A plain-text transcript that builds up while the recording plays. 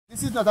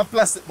This is not a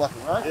plastic bottle,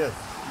 right? Yes.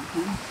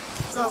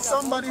 So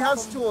somebody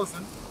has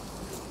chosen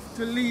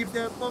to leave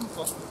their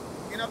bumper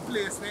in a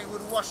place where it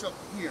would wash up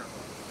here.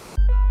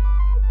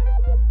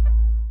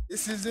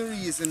 This is the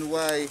reason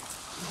why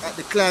at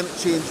the Climate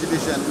Change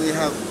Division we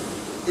have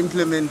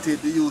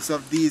implemented the use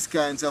of these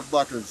kinds of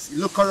bottles. You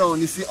look around,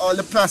 you see all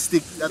the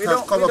plastic that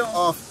has come up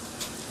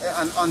off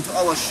and onto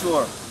our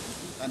shore.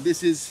 And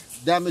this is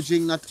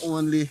damaging not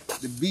only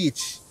the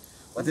beach,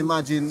 but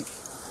imagine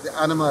the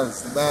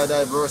animals, the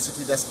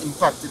biodiversity that's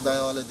impacted by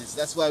all of this.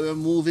 That's why we're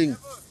moving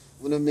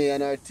with the mayor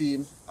and our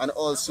team, and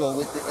also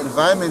with the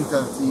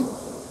environmental team,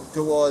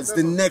 towards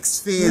the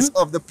next phase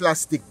of the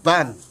plastic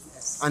ban.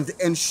 And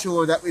to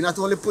ensure that we not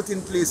only put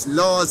in place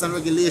laws and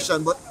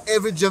regulation, but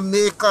every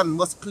Jamaican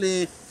must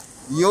play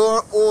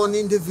your own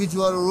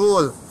individual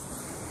role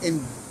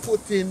in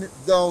putting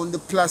down the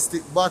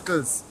plastic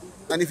bottles.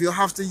 And if you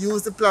have to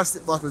use the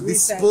plastic bottle,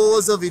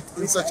 dispose of it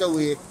in such a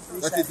way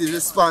that it is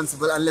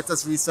responsible, and let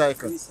us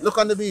recycle. Look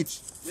on the beach.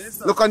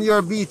 Look on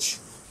your beach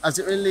as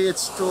it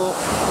relates to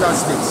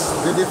plastics.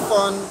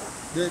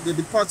 The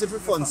deposit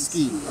refund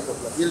scheme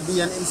will be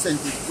an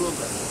incentive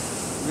program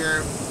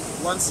where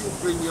once you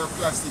bring your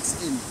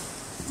plastics in,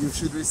 you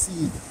should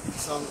receive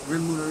some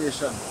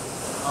remuneration.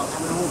 And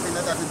we're hoping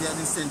that that will be an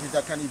incentive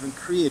that can even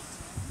create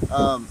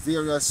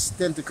various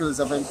tentacles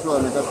of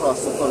employment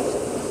across the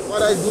country.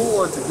 What I do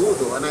want to do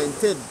though, and I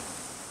intend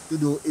to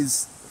do,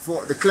 is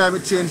for the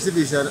Climate Change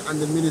Division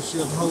and the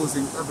Ministry of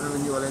Housing, Urban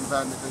Renewal,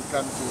 Environment and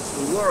Climate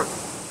Change to work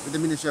with the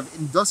Ministry of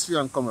Industry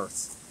and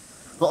Commerce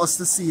for us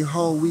to see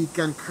how we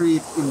can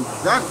create in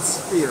that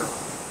sphere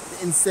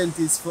the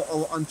incentives for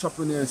our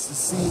entrepreneurs to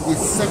see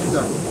this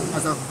sector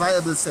as a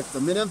viable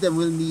sector. Many of them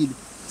will need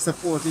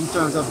support in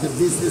terms of the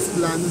business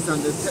plans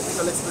and the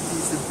technical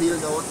expertise to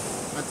build out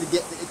and to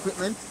get the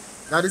equipment.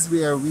 That is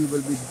where we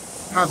will be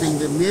having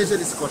the major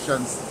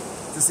discussions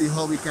to see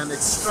how we can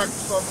extract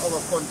from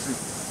our country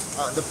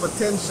the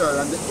potential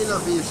and the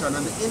innovation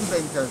and the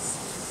inventors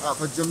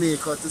for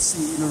Jamaica to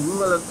see in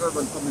rural and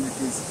urban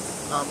communities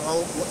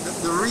how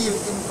the real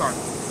impact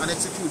and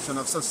execution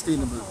of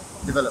sustainable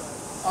development.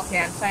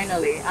 Okay, and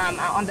finally,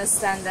 I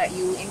understand that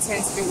you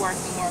intend to be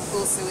working more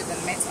closely with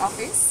the Met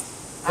Office.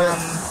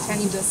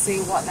 Can you just say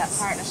what that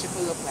partnership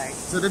will look like?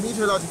 So the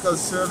Meteorological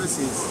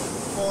Services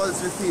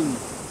falls within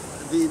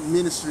the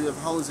Ministry of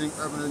Housing,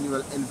 Urban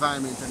Renewal,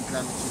 Environment and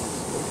Climate Change.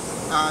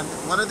 And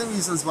one of the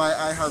reasons why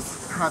I have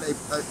had a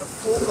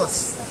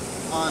focus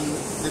on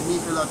the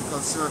Meteorological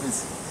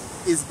Service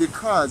is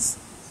because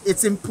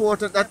it's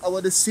important that our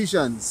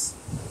decisions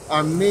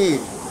are made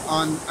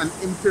on an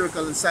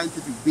empirical and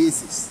scientific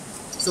basis.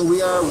 So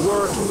we are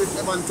working with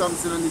Evan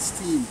Thompson and his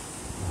team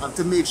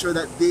to make sure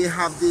that they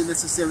have the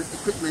necessary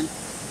equipment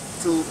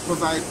to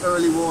provide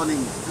early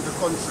warning to the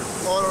country.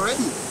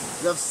 Already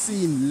we have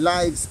seen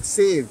lives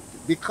saved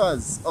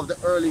because of the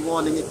early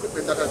warning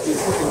equipment that has been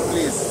put in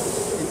place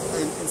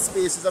in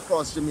spaces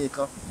across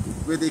Jamaica,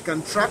 where they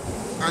can track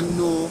and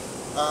know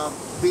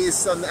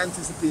based on the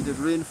anticipated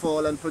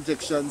rainfall and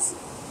projections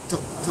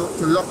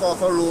to lock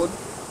off a road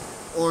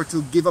or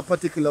to give a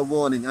particular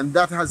warning, and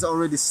that has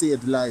already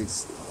saved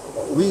lives.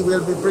 We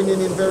will be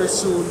bringing in very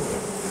soon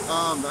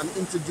and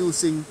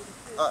introducing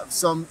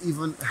some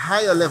even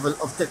higher level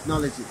of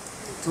technology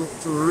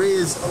to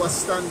raise our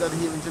standard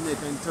here in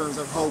Jamaica in terms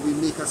of how we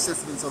make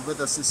assessments of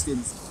weather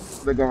systems.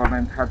 The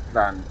government had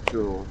planned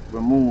to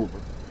remove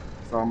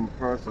some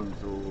persons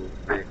who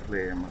they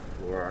claim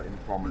were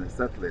informally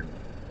settling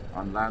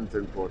on lands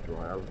in Port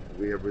Royal.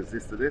 We have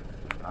resisted it.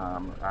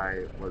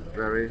 I was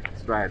very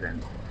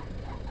strident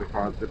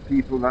because the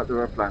people that they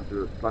were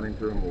planning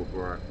to remove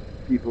were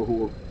people who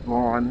were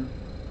born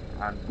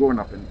and grown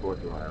up in Port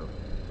Royal.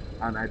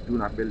 And I do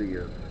not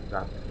believe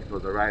that it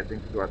was the right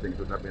thing to do. I think it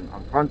would have been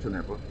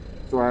unconscionable.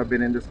 So I've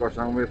been in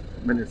discussion with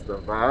Minister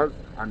Vaz,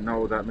 and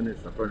now that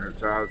Minister Pearnel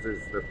Charles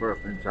is the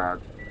person in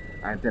charge,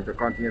 I intend to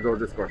continue those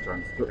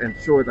discussions to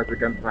ensure that we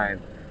can find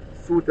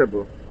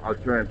suitable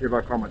alternative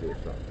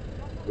accommodation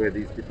where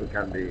these people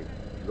can be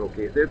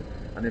located.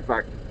 And in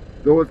fact,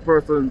 those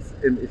persons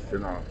in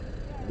Ishino,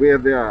 where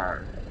they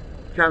are,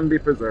 can be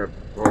preserved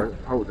for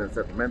housing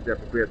settlement. They are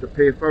prepared to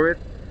pay for it,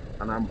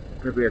 and I'm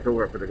prepared to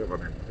work with the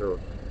government to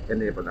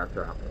enable that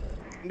to happen.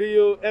 Do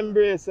you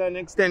embrace an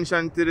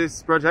extension to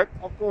this project?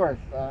 Of course.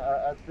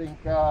 I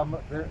think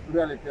the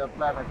reality of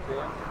climate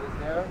change is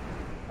there,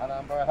 and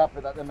I'm very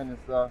happy that the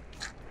Minister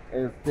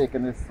is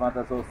taking this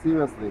matter so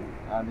seriously,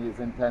 and he's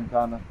intent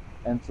on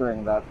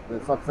ensuring that the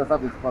success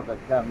of this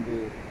project can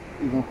be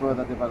even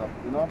further developed,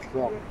 you know.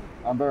 So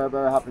I'm very,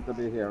 very happy to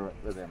be here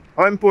with him.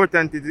 How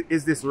important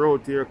is this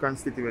road to your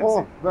constituency?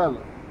 Oh,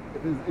 well,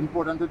 it is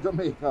important to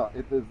Jamaica.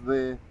 It is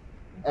the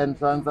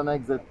entrance and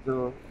exit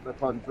to the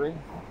country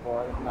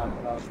for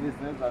international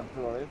business and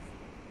tourists.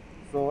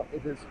 So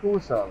it is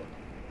crucial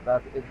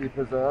that it be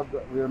preserved.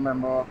 We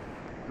remember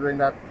during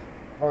that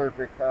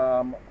horrific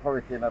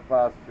hurricane that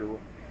passed through,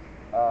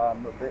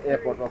 the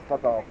airport was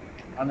cut off.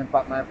 And in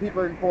fact, my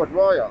people in Port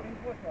Royal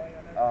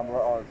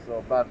were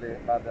also badly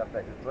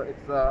affected. So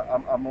it's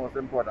a most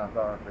important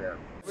thoroughfare.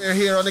 We're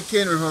here on the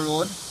Cane River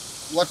Road,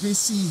 what we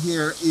see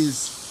here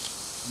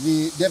is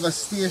the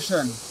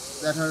devastation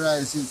that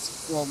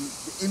arises from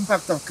the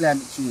impact of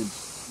climate change,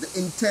 the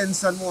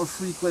intense and more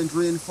frequent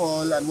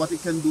rainfall and what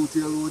it can do to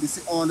your road. You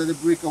see all of the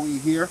breakaway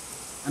here,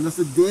 and that's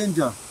the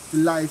danger to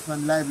life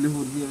and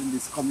livelihood here in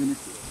this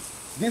community.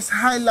 This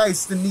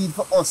highlights the need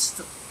for us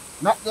to,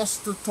 not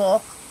just to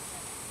talk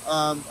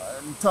and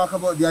talk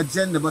about the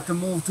agenda, but to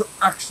move to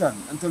action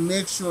and to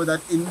make sure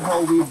that in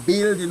how we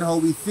build, in how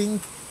we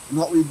think, in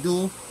what we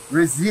do,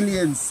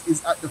 resilience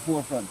is at the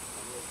forefront.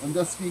 I'm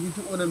just speaking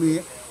to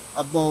Uname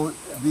about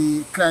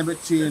the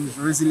climate change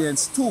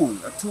resilience tool,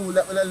 a tool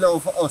that will allow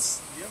for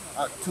us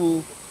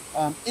to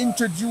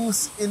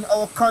introduce in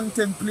our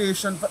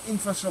contemplation for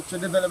infrastructure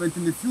development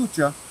in the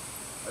future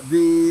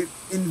the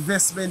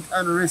investment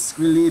and risk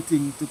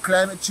relating to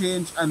climate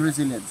change and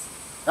resilience.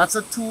 That's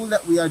a tool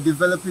that we are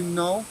developing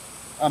now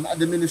at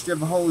the Ministry of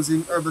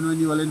Housing, Urban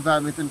Renewal,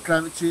 Environment and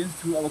Climate Change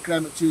through our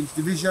Climate Change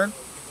Division.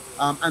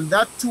 And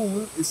that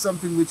tool is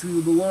something which we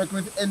will be working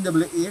with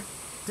NAA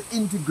to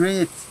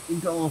integrate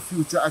into our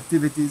future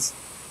activities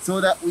so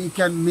that we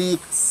can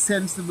make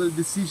sensible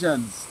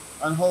decisions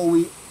on how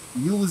we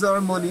use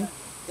our money,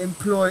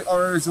 employ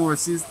our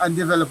resources and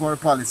develop our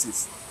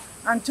policies.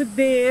 And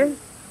today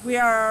we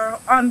are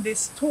on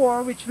this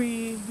tour which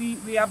we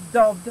have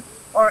dubbed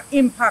our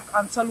Impact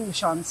and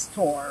Solutions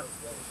Tour.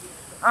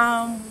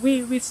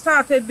 We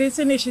started this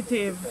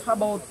initiative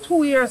about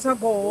 2 years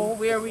ago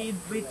where we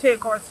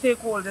take our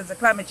stakeholders, the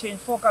climate change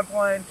focal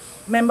point,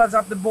 members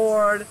of the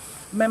board,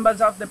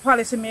 members of the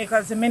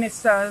policymakers, the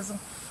ministers,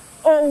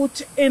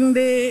 out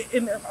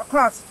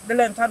across the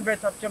length and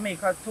breadth of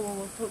Jamaica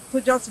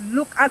to just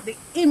look at the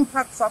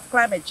impacts of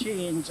climate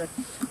change,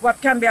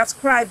 what can be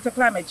ascribed to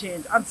climate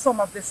change, and some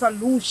of the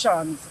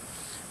solutions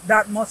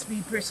that must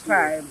be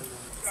prescribed.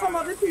 Some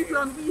of the people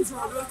on Weise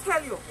Road will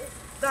tell you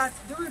that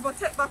the river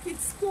take back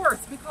its course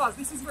because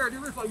this is where the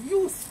river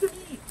used to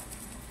be.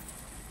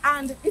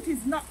 And it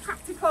is not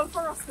practical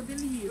for us to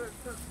believe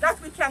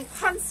that we can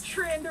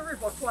constrain the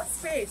river to a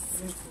space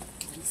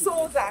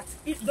so that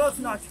it does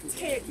not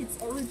take its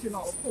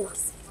original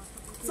course.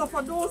 So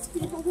for those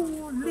people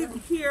who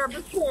lived here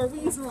before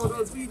Weise Road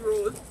was Weise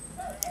Road,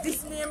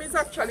 this name is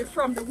actually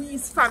from the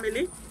Weise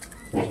family.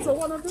 So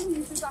one of the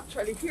Weise is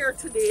actually here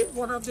today,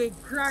 one of the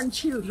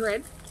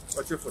grandchildren.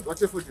 Watch your foot,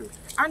 watch your foot.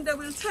 And they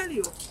will tell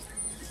you,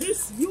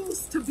 this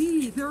used to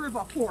be the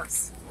river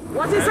course.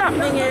 What is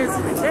happening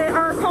is they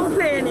are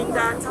complaining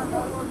that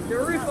the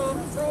river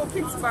broke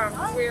its bank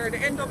where the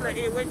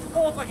NAA went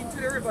over into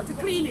the river to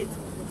clean it.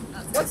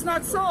 But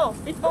not so.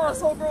 It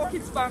also broke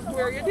its bank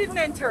where you didn't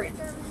enter it.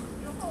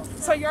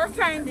 So you're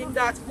finding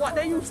that what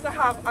they used to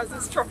have as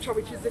a structure,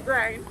 which is the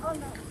grind,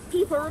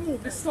 people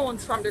remove the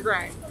stones from the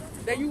grind.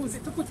 They use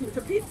it to put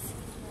into pits.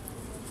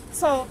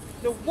 So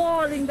the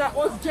walling that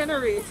was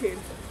generated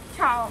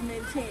can't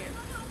maintain.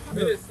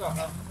 Is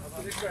not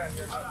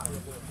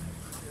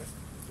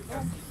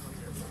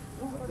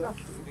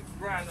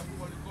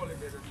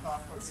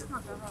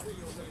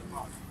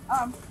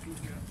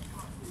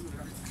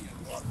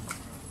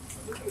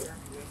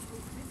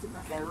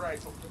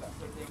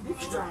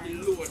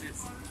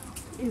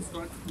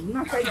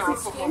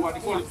existing in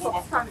a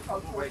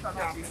substantial portion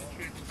of this.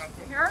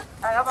 Here,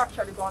 I have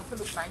actually gone to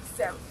look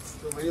myself.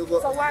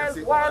 So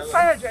while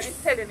Firegen is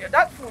telling you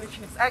that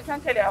foolishness, I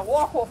can tell you, I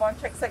walk over and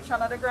check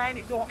section of the grind,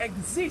 it don't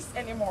exist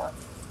anymore.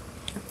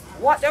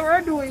 What they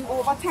were doing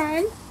over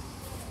time,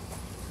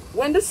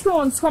 when the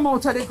stones come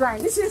out of the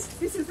grind, this is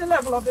the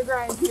level of the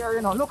grind here,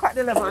 you know, look at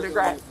the level of the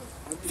grind.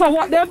 So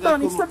what they've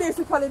done is to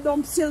basically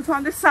dump silt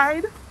on the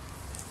side,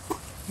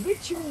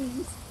 which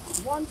means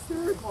once the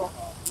river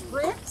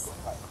breaks,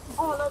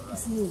 all of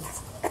this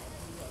moves.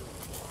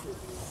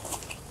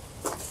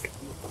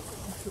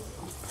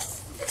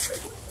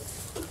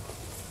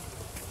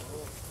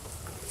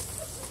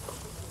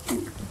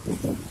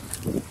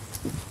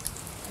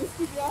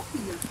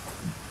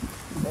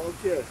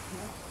 Okay.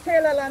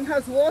 Taylorland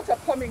has water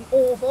coming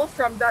over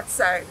from that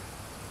side.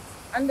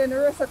 And then the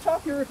rest of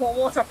Chalky River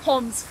water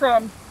comes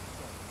from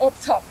up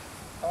top.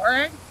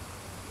 Alright?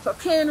 So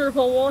Cane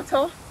River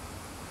water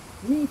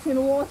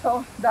meeting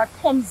water that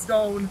comes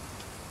down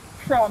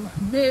from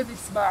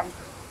Mavis Bank,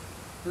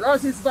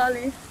 Rosses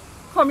Valley,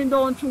 coming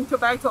down through to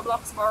Bito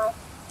Bloxborough,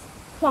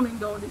 coming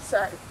down this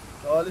side.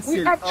 So all the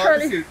silt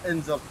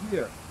ends up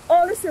here.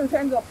 All the silt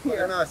ends up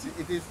here.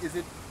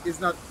 It's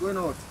not going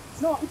out.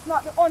 No, it's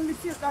not the only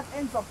silt that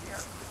ends up here.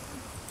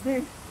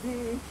 The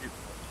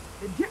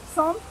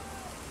gypsum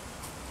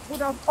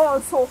would have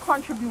also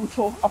contributed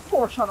to a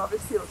portion of the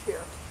silt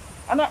here.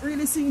 I'm not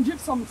really seeing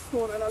gypsum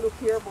stone when I look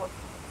here, but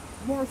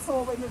more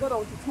so when you go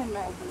down to 10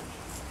 Mile Bridge.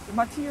 The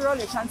material,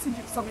 you can see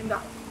gypsum in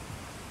that.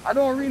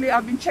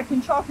 I've been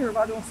checking Chalky River,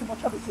 I don't see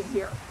much of it in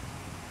here.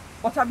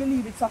 But I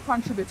believe it's a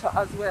contributor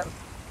as well.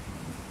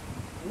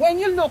 When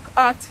you look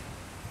at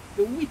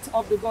the width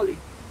of the gully,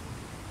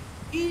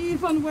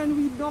 even when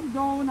we dug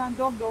down and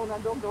dug down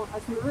and dug down,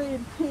 as the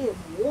rain came,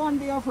 one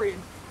day of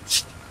rain,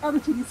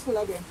 everything is full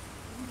again.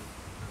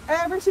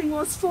 Everything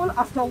was full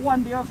after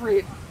one day of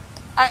rain.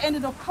 I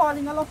ended up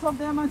calling a lot of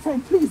them and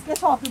saying, please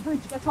get off the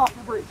bridge, get off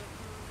the bridge.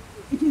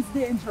 It is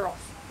dangerous.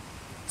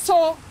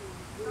 So,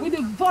 with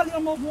the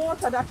volume of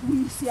water that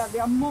we see and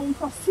the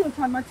amount of silt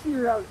and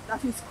material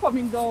that is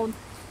coming down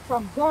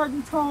from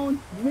Gordontown,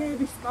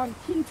 Mavis and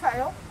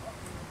Kintyre,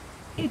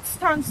 it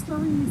stands to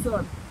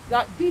reason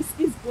that this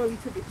is going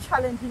to be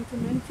challenging to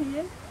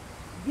maintain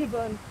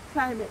given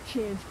climate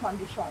change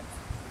conditions.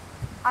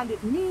 And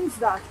it means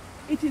that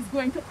it is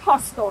going to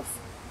cost us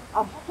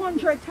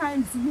 100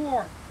 times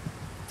more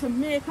to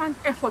make an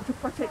effort to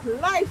protect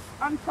life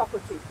and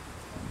property.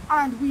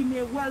 And we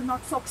may well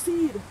not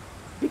succeed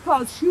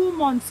because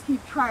humans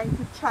keep trying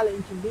to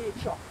challenge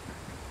nature.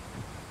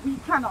 We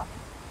cannot.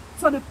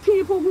 So the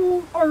people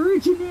who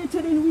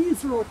originated in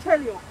Weise Road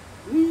tell you,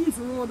 Weise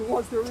Road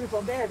was the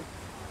riverbed.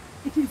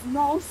 It is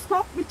now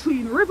stuck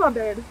between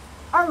riverbed,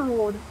 a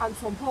road and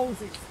some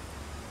houses.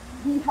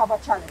 We have a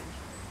challenge.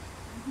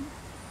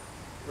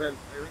 Well,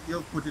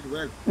 you put it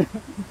well.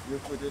 You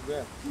put it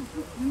well.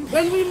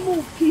 When we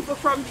move people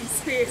from these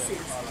spaces,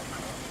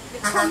 the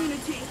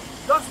community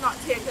does not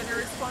take any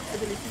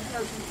responsibility in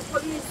helping the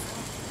police.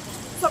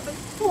 So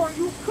before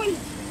you quit,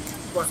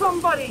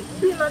 somebody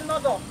build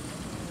another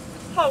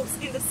house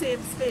in the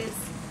same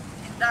space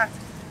that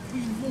we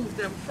move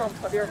them from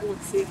for their own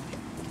safety.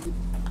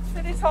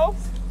 See this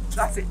house?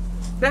 That's it.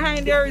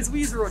 Behind there is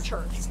Weise Road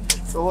Church.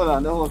 So hold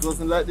on, the house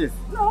wasn't like this?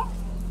 No.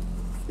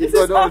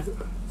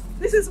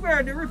 This is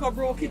where the river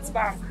broke its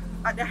bank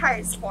at the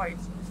highest point.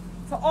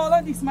 So all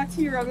of this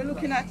material we're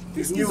looking at,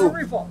 this is the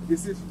river.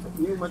 This is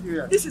new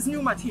material? This is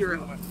new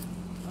material.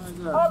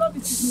 All of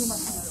this is new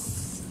material.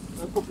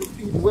 A couple of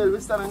feet well, we're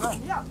standing now.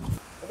 Yeah.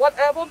 What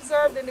I've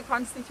observed in the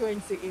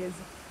constituency is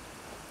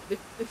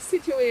the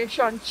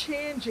situation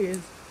changes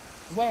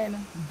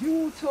when,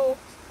 due to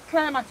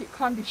climatic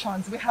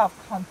conditions, we have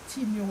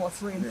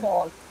continuous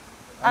rainfall.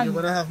 Yeah. And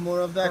you're going to have more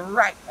of that?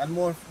 Right. And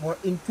more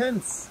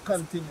intense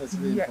continuous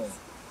rainfall. Yes.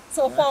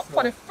 So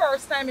for the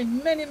first time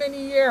in many,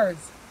 many years,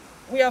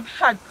 we have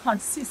had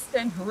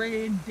consistent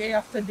rain day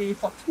after day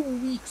for 2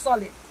 weeks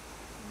solid.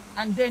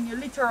 And then you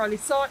literally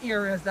saw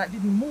areas that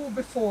didn't move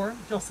before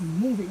just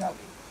moving away.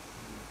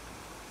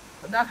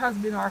 So that has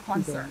been our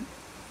concern.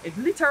 It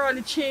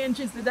literally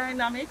changes the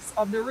dynamics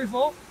of the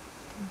river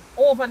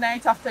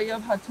overnight after you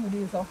have had 2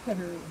 days of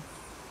heavy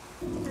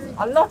rain.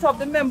 A lot of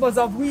the members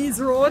of Weise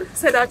Road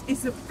said that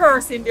it's the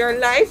first in their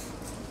life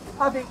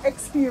having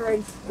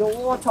experienced the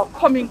water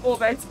coming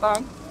over its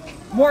bank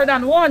more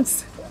than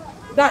once,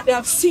 that they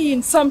have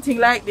seen something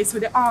like this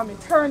with the army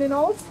turning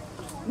out,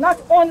 not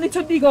only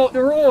to dig out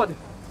the road,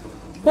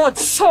 but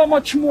so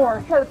much more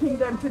helping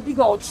them to dig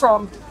out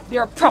from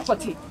their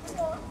property.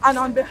 And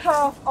on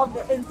behalf of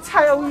the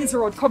entire Weise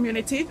Road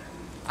community,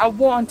 I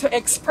want to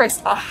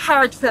express a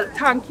heartfelt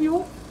thank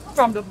you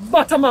from the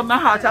bottom of my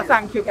heart. I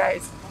thank you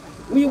guys.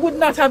 We would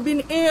not have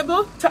been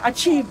able to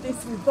achieve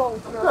this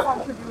without your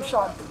contribution.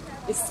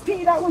 The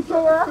speed at which you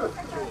were,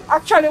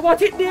 actually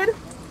what it did,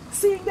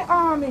 seeing the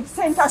army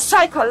sent a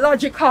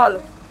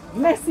psychological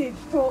message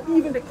to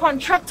even the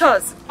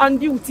contractors on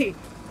duty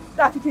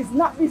that it is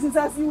not business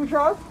as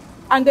usual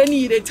and they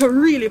needed to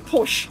really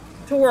push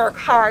to work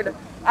hard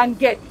and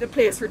get the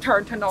place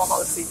returned to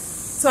normalcy.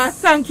 So I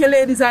thank you,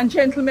 ladies and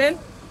gentlemen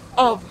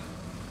of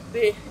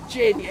the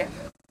JDF.